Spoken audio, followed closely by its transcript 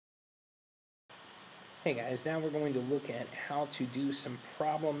Hey guys, now we're going to look at how to do some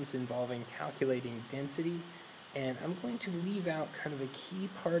problems involving calculating density, and I'm going to leave out kind of a key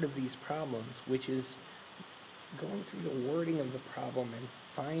part of these problems, which is going through the wording of the problem and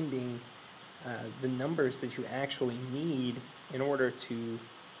finding the numbers that you actually need in order to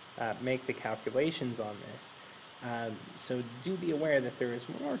make the calculations on this. So do be aware that there is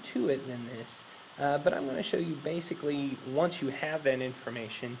more to it than this, but I'm going to show you basically, once you have that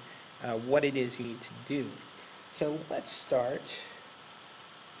information, what it is you need to do. So let's start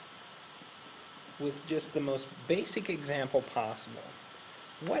with just the most basic example possible.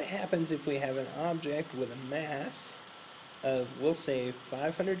 What happens if we have an object with a mass of, we'll say,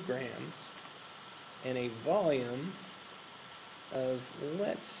 500 grams and a volume of,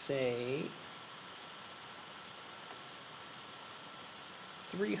 let's say,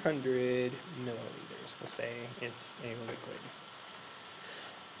 300 milliliters. We'll say it's a liquid.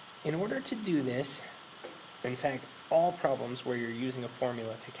 In order to do this, in fact, all problems where you're using a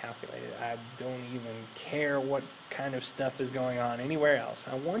formula to calculate it, I don't even care what kind of stuff is going on anywhere else.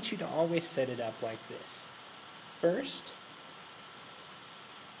 I want you to always set it up like this. First,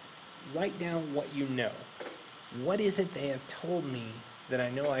 write down what you know. What is it they have told me that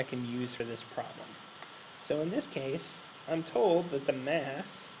I know I can use for this problem? So in this case, I'm told that the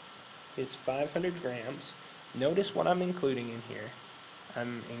mass is 500 grams. Notice what I'm including in here.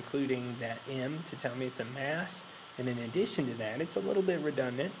 I'm including that m to tell me it's a mass, and in addition to that, it's a little bit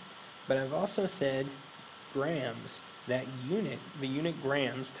redundant, but I've also said grams. That unit, the unit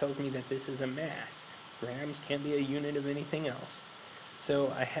grams, tells me that this is a mass. Grams can't be a unit of anything else.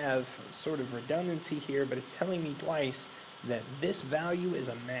 So I have sort of redundancy here, but it's telling me twice that this value is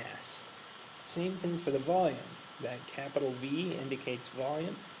a mass. Same thing for the volume. That capital V indicates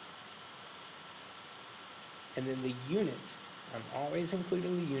volume. And then the units. I'm always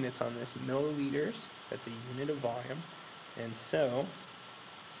including the units on this. Milliliters, that's a unit of volume. And so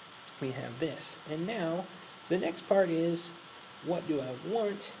we have this. And now the next part is, what do I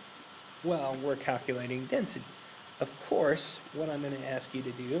want? Well, we're calculating density. Of course, what I'm going to ask you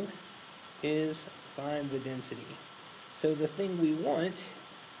to do is find the density. So the thing we want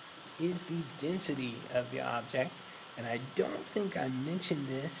is the density of the object. And I don't think I mentioned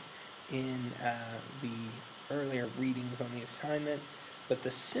this in the earlier readings on the assignment, but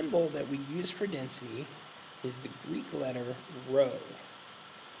the symbol that we use for density is the Greek letter rho,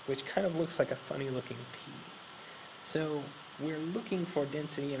 which kind of looks like a funny looking P. So we're looking for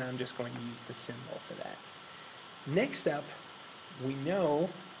density, and I'm just going to use the symbol for that. Next up, we know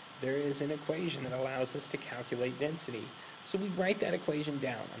there is an equation that allows us to calculate density. So we write that equation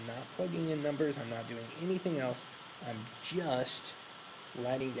down. I'm not plugging in numbers, I'm not doing anything else, I'm just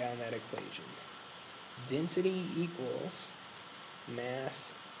writing down that equation. Density equals mass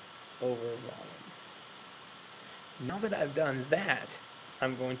over volume. Now that I've done that,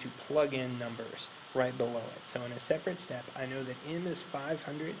 I'm going to plug in numbers right below it. So in a separate step, I know that m is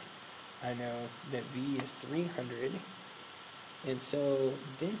 500, I know that v is 300, and so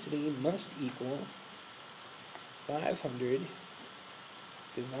density must equal 500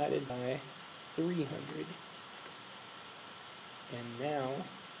 divided by 300. And now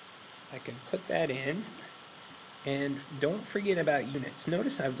I can put that in, and don't forget about units.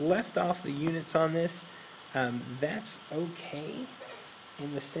 Notice I've left off the units on this. That's okay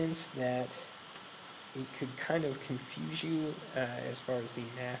in the sense that it could kind of confuse you as far as the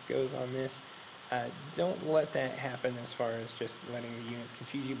math goes on this. Don't let that happen as far as just letting the units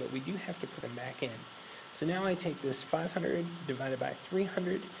confuse you, but we do have to put them back in. So now I take this 500 divided by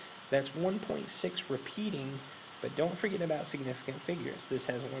 300, that's 1.6 repeating. But don't forget about significant figures. This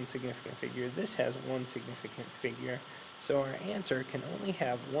has one significant figure, this has one significant figure. So our answer can only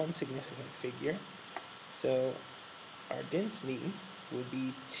have one significant figure. So our density would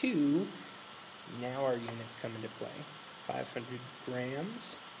be 2. Now our units come into play. 500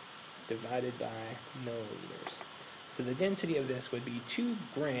 grams divided by milliliters. So the density of this would be 2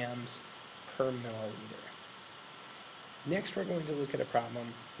 grams per milliliter. Next, we're going to look at a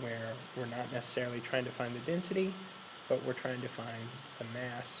problem where we're not necessarily trying to find the density, but we're trying to find the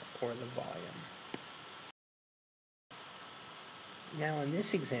mass or the volume. Now in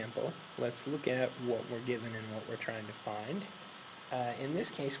this example, let's look at what we're given and what we're trying to find. In this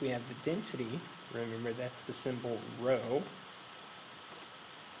case, we have the density. Remember, that's the symbol rho.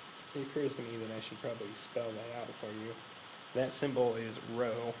 It occurs to me that I should probably spell that out for you. That symbol is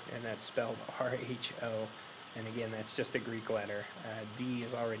rho, and that's spelled R-H-O. And again, that's just a Greek letter. D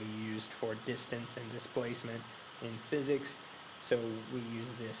is already used for distance and displacement in physics, so we use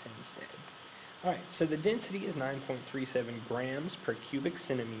this instead. Alright, so the density is 9.37 grams per cubic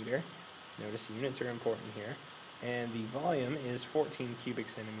centimeter. Notice the units are important here. And the volume is 14 cubic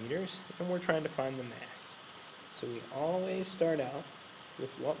centimeters, and we're trying to find the mass. So we always start out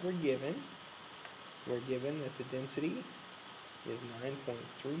with what we're given. We're given that the density is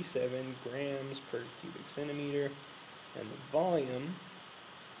 9.37 grams per cubic centimeter, and the volume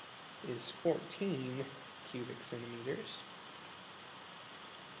is 14 cubic centimeters.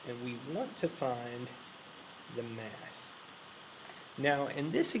 And we want to find the mass. Now,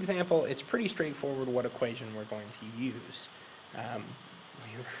 in this example, it's pretty straightforward what equation we're going to use.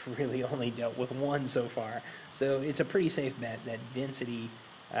 We've really only dealt with one so far, so it's a pretty safe bet that density,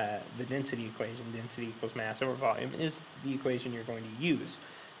 the density equation, density equals mass over volume, is the equation you're going to use.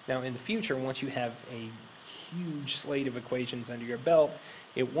 Now, in the future, once you have a huge slate of equations under your belt,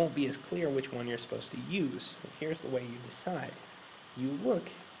 it won't be as clear which one you're supposed to use. Here's the way you decide. You look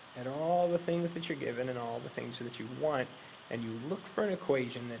at all the things that you're given and all the things that you want, and you look for an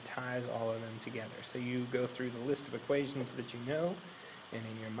equation that ties all of them together. So you go through the list of equations that you know, and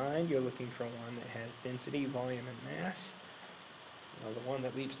in your mind you're looking for one that has density, volume, and mass. Well, the one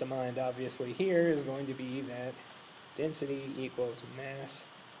that leaps to mind obviously here is going to be that density equals mass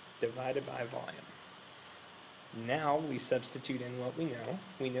divided by volume. Now we substitute in what we know.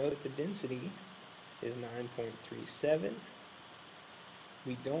 We know that the density is 9.37.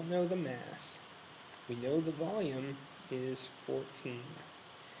 We don't know the mass. We know the volume is 14.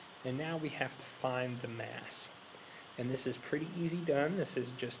 And now we have to find the mass. And this is pretty easy done. This is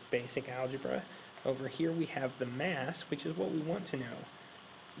just basic algebra. Over here we have the mass, which is what we want to know.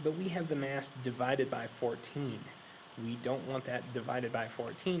 But we have the mass divided by 14. We don't want that divided by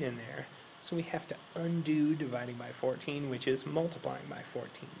 14 in there. So we have to undo dividing by 14, which is multiplying by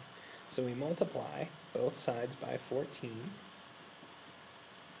 14. So we multiply both sides by 14.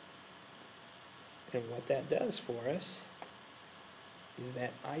 And what that does for us is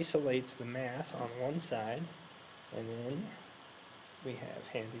that isolates the mass on one side, and then we have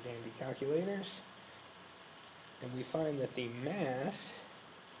handy-dandy calculators, and we find that the mass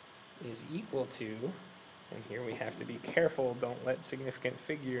is equal to, and here we have to be careful, don't let significant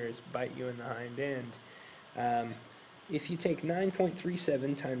figures bite you in the hind end. If you take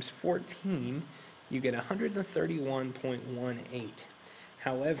 9.37 times 14, you get 131.18.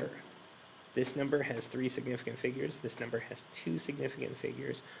 However, this number has 3 significant figures, this number has 2 significant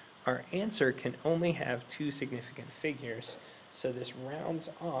figures. Our answer can only have 2 significant figures, so this rounds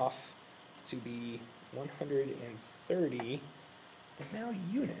off to be 130. And now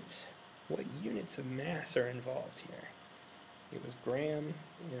units. What units of mass are involved here? It was gram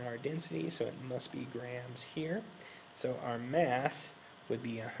in our density, so it must be grams here. So our mass would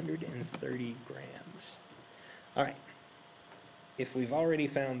be 130 grams. All right. If we've already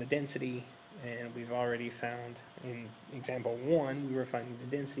found the density, and we've already found, in example 1, we were finding the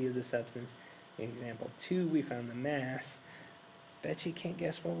density of the substance. In example 2, we found the mass. Bet you can't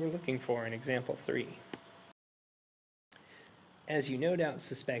guess what we're looking for in example 3. As you no doubt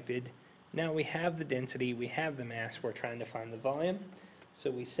suspected, now we have the density, we have the mass, we're trying to find the volume.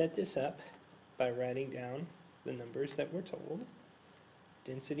 So we set this up by writing down the numbers that we're told.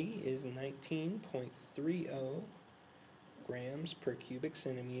 Density is 19.30 grams per cubic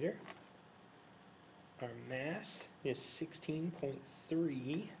centimeter. Our mass is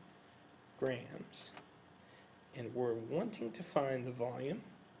 16.3 grams. And we're wanting to find the volume.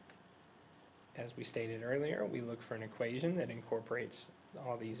 As we stated earlier, we look for an equation that incorporates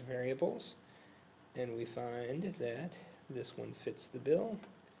all these variables, and we find that this one fits the bill.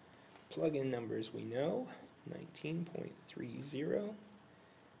 Plug in numbers we know. 19.30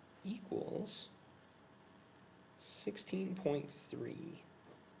 equals 16.3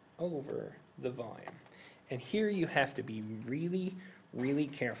 over the volume. And here you have to be really, really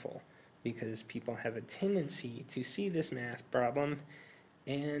careful, because people have a tendency to see this math problem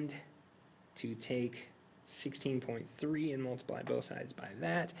and to take 16.3 and multiply both sides by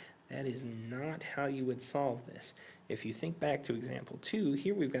that. That is not how you would solve this. If you think back to example 2,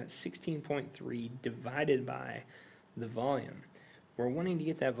 here we've got 16.3 divided by the volume. We're wanting to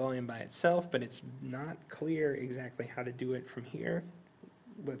get that volume by itself, but it's not clear exactly how to do it from here.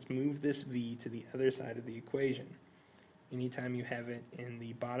 Let's move this v to the other side of the equation. Anytime you have it in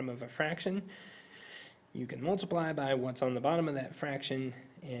the bottom of a fraction, you can multiply by what's on the bottom of that fraction,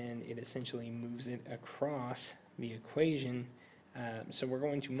 and it essentially moves it across the equation. So we're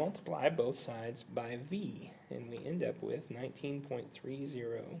going to multiply both sides by v, and we end up with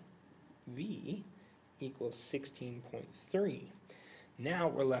 19.30 v equals 16.3. Now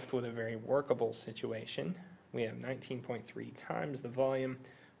we're left with a very workable situation. We have 19.3 times the volume.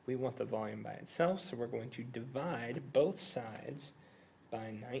 We want the volume by itself, so we're going to divide both sides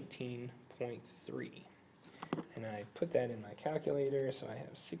by 19.3. 16.3. And I put that in my calculator, so I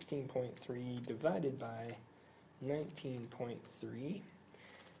have 16.3 divided by 19.3.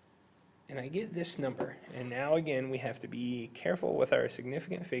 And I get this number. And now again, we have to be careful with our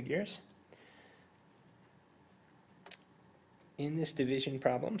significant figures. In this division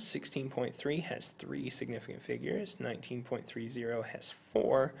problem, 16.3 has 3 significant figures, 19.30 has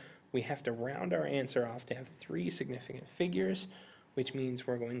 4. We have to round our answer off to have 3 significant figures, which means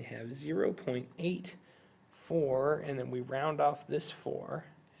we're going to have 0.84, and then we round off this 4,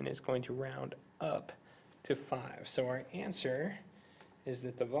 and it's going to round up to 5. So our answer is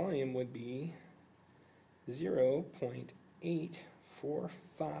that the volume would be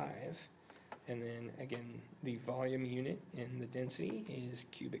 0.845. And then again, the volume unit in the density is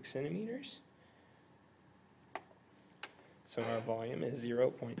cubic centimeters. So our volume is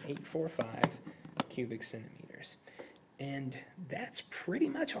 0.845 cubic centimeters. And that's pretty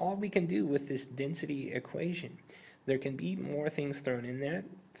much all we can do with this density equation. There can be more things thrown in there,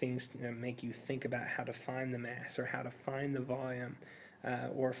 things that make you think about how to find the mass or how to find the volume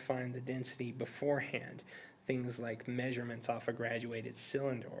or find the density beforehand. Things like measurements off a graduated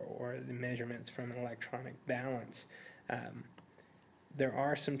cylinder or the measurements from an electronic balance. There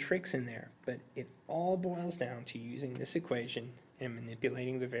are some tricks in there, but it all boils down to using this equation and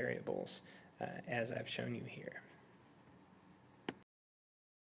manipulating the variables as I've shown you here.